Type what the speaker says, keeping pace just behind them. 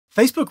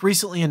Facebook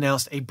recently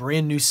announced a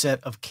brand new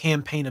set of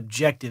campaign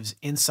objectives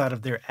inside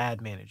of their ad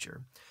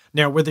manager.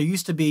 Now, where there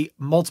used to be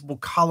multiple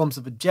columns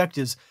of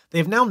objectives,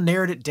 they've now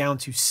narrowed it down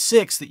to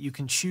 6 that you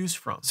can choose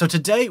from. So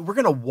today, we're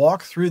going to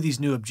walk through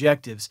these new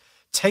objectives,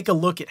 take a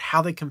look at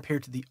how they compare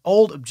to the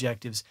old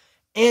objectives,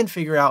 and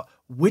figure out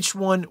which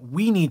one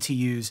we need to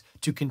use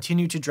to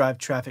continue to drive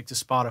traffic to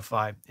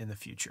Spotify in the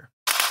future.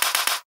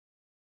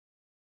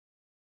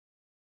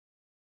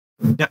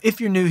 Now, if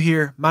you're new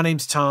here, my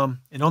name's Tom,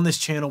 and on this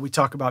channel, we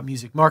talk about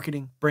music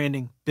marketing,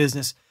 branding,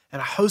 business,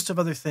 and a host of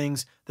other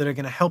things that are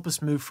going to help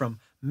us move from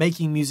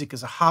making music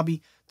as a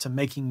hobby to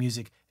making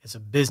music as a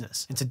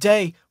business. And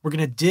today, we're going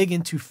to dig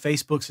into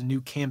Facebook's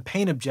new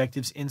campaign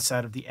objectives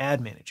inside of the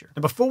ad manager.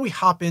 Now, before we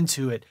hop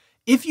into it,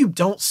 if you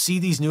don't see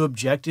these new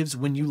objectives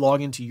when you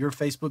log into your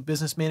Facebook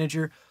Business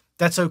Manager,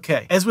 that's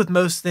okay. As with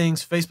most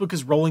things, Facebook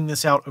is rolling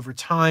this out over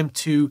time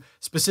to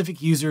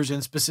specific users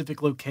in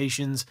specific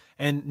locations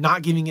and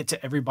not giving it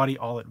to everybody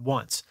all at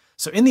once.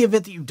 So in the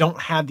event that you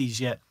don't have these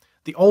yet,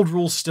 the old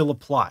rules still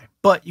apply,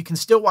 but you can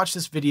still watch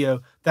this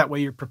video. That way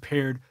you're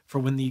prepared for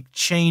when the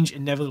change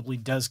inevitably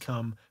does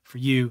come for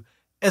you,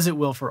 as it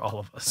will for all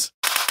of us.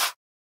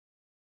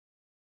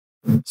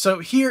 So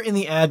here in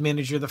the ad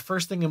manager, the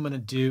first thing I'm going to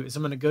do is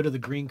I'm going to go to the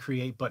green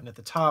create button at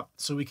the top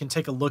so we can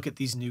take a look at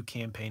these new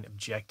campaign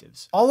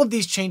objectives. All of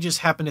these changes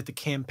happen at the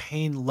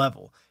campaign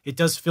level. It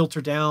does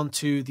filter down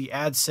to the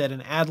ad set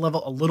and ad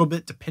level a little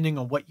bit depending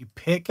on what you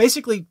pick.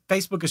 Basically,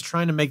 Facebook is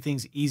trying to make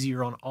things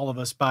easier on all of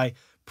us by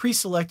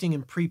pre-selecting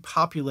and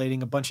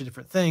pre-populating a bunch of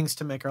different things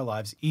to make our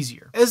lives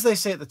easier. As they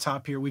say at the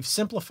top here, we've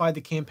simplified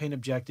the campaign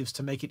objectives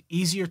to make it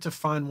easier to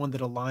find one that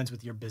aligns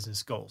with your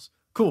business goals.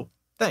 Cool.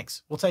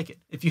 Thanks, we'll take it.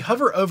 If you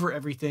hover over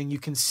everything, you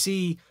can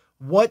see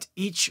what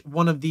each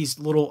one of these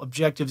little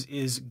objectives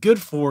is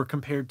good for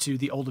compared to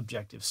the old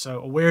objectives.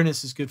 So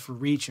awareness is good for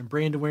reach and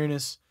brand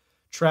awareness.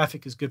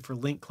 Traffic is good for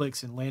link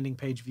clicks and landing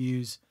page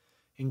views.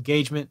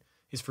 Engagement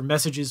is for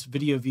messages,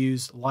 video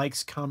views,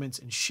 likes, comments,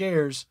 and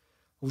shares.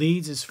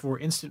 Leads is for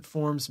instant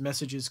forms,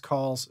 messages,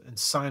 calls, and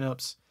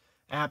signups.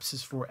 Apps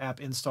is for app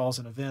installs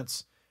and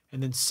events.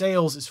 And then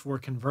sales is for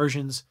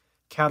conversions,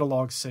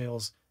 catalog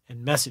sales,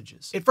 and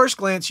messages. At first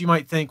glance, you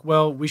might think,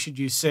 well, we should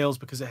use sales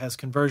because it has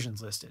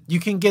conversions listed. You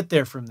can get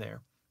there from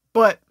there,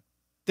 but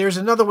there's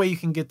another way you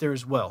can get there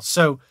as well.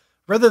 So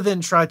rather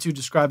than try to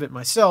describe it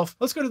myself,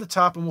 let's go to the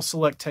top and we'll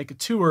select take a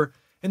tour,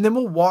 and then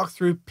we'll walk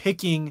through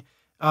picking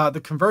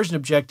the conversion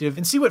objective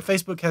and see what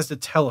Facebook has to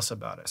tell us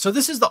about it. So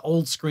this is the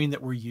old screen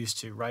that we're used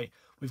to, right?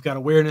 We've got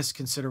awareness,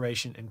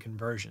 consideration, and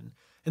conversion.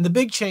 And the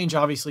big change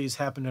obviously has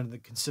happened under the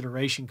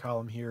consideration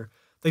column here.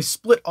 They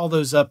split all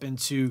those up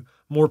into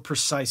more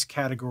precise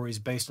categories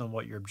based on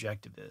what your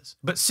objective is.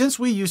 But since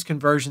we use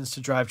conversions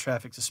to drive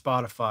traffic to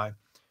Spotify,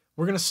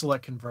 we're going to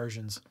select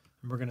conversions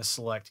and we're going to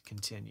select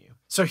continue.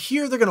 So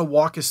here they're going to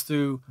walk us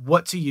through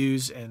what to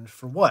use and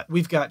for what.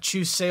 We've got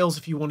choose sales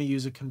if you want to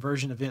use a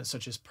conversion event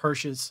such as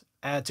purchase,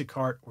 add to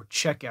cart, or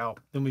checkout.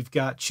 Then we've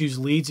got choose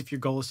leads if your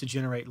goal is to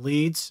generate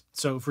leads.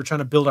 So if we're trying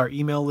to build our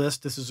email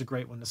list, this is a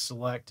great one to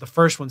select. The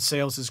first one,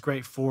 sales, is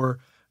great for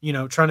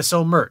trying to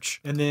sell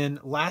merch. And then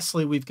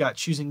lastly, we've got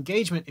choose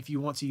engagement if you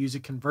want to use a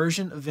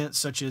conversion event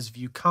such as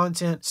view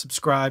content,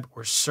 subscribe,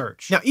 or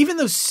search. Now, even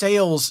though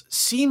sales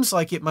seems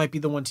like it might be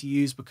the one to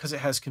use because it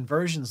has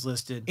conversions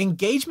listed,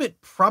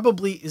 engagement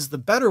probably is the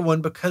better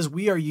one because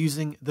we are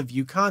using the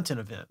view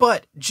content event.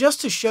 But just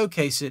to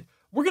showcase it,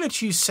 we're going to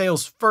choose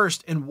sales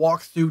first and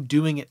walk through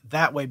doing it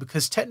that way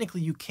because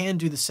technically you can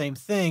do the same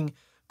thing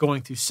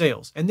going through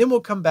sales. And then we'll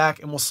come back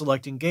and we'll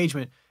select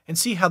engagement and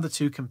see how the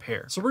two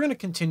compare. So we're going to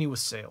continue with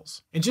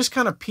sales. And just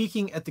kind of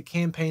peeking at the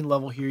campaign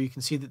level here, you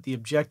can see that the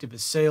objective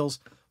is sales.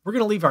 We're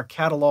going to leave our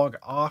catalog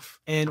off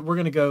and we're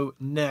going to go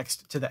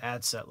next to the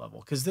ad set level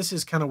because this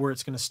is kind of where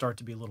it's going to start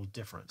to be a little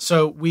different.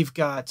 So we've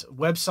got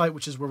website,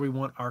 which is where we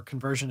want our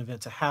conversion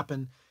event to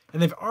happen.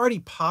 And they've already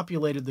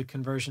populated the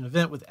conversion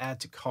event with add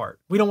to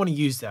cart. We don't want to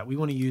use that. We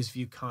want to use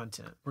view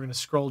content. We're going to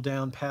scroll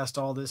down past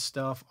all this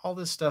stuff. All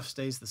this stuff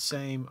stays the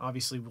same.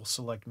 Obviously, we'll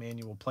select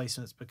manual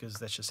placements because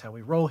that's just how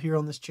we roll here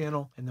on this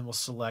channel. And then we'll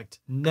select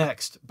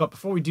next. But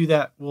before we do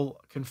that,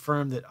 we'll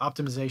confirm that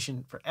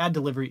optimization for ad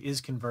delivery is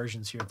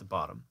conversions here at the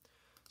bottom.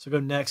 So go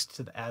next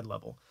to the ad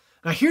level.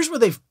 Now here's where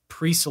they've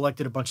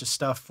pre-selected a bunch of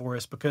stuff for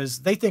us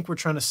because they think we're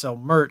trying to sell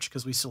merch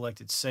because we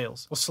selected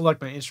sales. We'll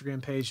select my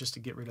Instagram page just to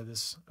get rid of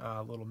this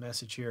little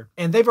message here.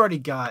 And they've already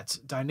got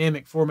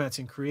dynamic formats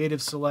and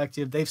creative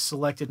selected. They've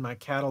selected my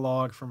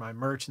catalog for my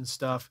merch and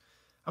stuff.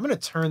 I'm going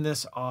to turn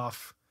this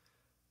off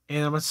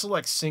and I'm going to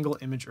select single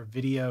image or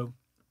video.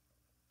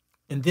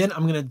 And then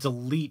I'm going to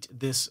delete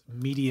this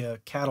media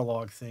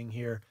catalog thing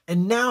here.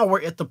 And now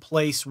we're at the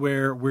place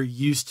where we're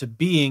used to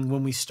being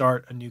when we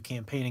start a new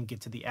campaign and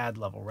get to the ad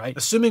level, right?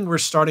 Assuming we're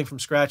starting from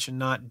scratch and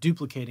not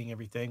duplicating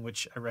everything,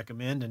 which I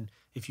recommend. And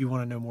if you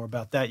want to know more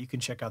about that, you can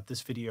check out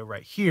this video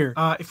right here.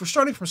 If we're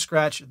starting from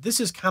scratch,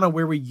 this is kind of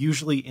where we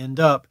usually end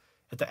up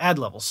at the ad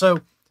level. So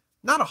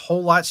not a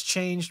whole lot's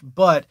changed,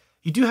 but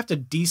you do have to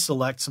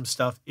deselect some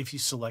stuff if you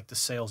select the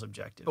sales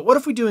objective. But what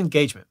if we do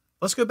engagement?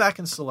 Let's go back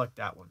and select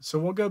that one. So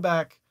we'll go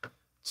back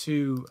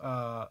to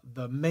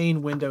the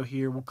main window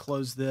here. We'll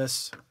close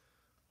this.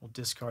 We'll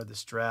discard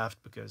this draft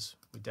because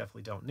we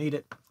definitely don't need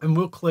it. And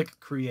we'll click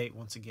create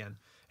once again.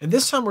 And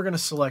this time we're going to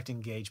select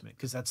engagement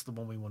because that's the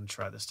one we want to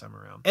try this time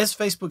around. As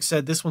Facebook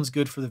said, this one's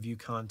good for the view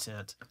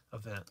content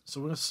event.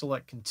 So we're going to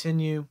select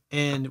continue,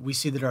 and we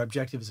see that our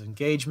objective is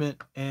engagement,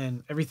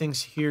 and everything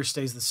here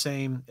stays the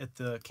same at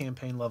the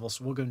campaign level.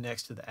 So we'll go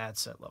next to the ad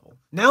set level.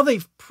 Now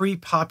they've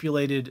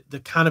pre-populated the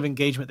kind of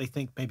engagement they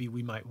think maybe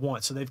we might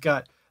want. So they've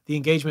got the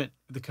engagement,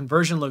 the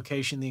conversion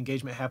location, the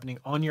engagement happening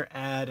on your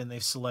ad, and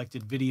they've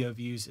selected video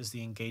views as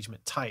the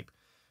engagement type.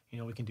 You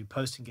know, we can do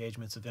post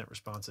engagements, event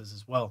responses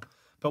as well.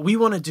 But we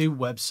want to do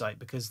website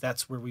because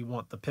that's where we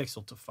want the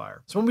pixel to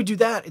fire. So when we do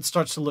that, it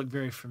starts to look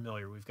very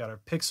familiar. We've got our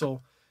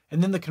pixel,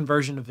 and then the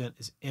conversion event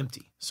is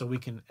empty. So we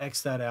can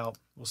X that out.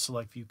 We'll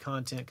select view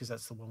content because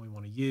that's the one we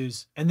want to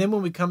use. And then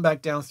when we come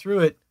back down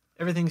through it,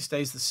 everything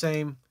stays the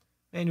same.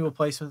 Manual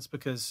placements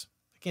because,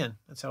 again,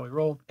 that's how we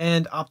roll.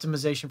 And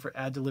optimization for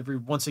ad delivery,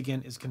 once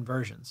again, is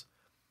conversions.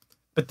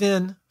 But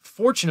then,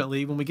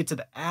 fortunately, when we get to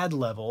the ad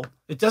level,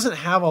 it doesn't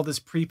have all this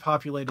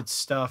pre-populated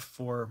stuff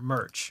for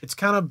merch. It's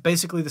kind of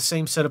basically the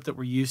same setup that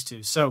we're used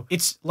to. So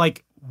it's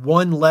like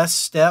one less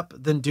step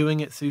than doing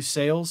it through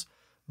sales,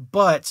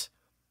 but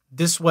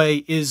this way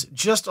is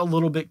just a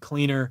little bit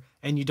cleaner,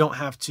 and you don't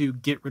have to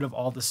get rid of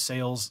all the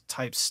sales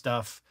type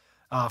stuff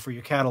for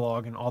your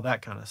catalog and all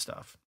that kind of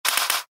stuff.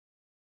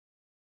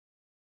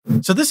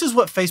 So this is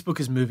what Facebook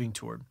is moving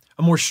toward,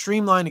 a more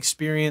streamlined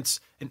experience,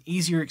 an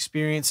easier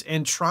experience,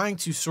 and trying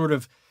to sort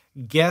of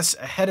guess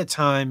ahead of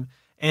time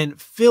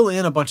and fill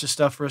in a bunch of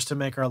stuff for us to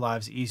make our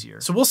lives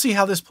easier. So we'll see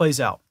how this plays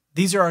out.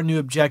 These are our new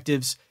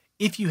objectives.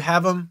 If you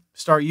have them,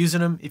 start using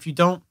them. If you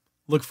don't,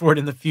 look for it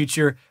in the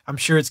future. I'm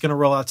sure it's going to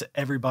roll out to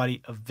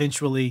everybody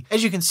eventually.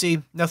 As you can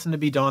see, nothing to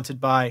be daunted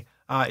by.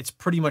 It's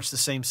pretty much the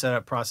same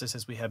setup process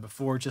as we had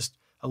before, just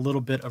a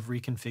little bit of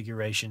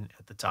reconfiguration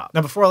at the top.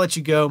 Now, before I let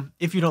you go,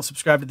 if you don't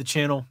subscribe to the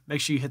channel,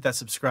 make sure you hit that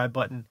subscribe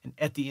button. And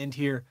at the end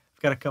here,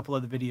 I've got a couple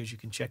other videos you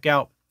can check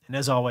out. And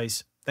as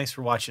always, thanks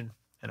for watching,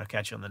 and I'll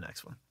catch you on the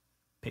next one.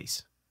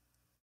 Peace.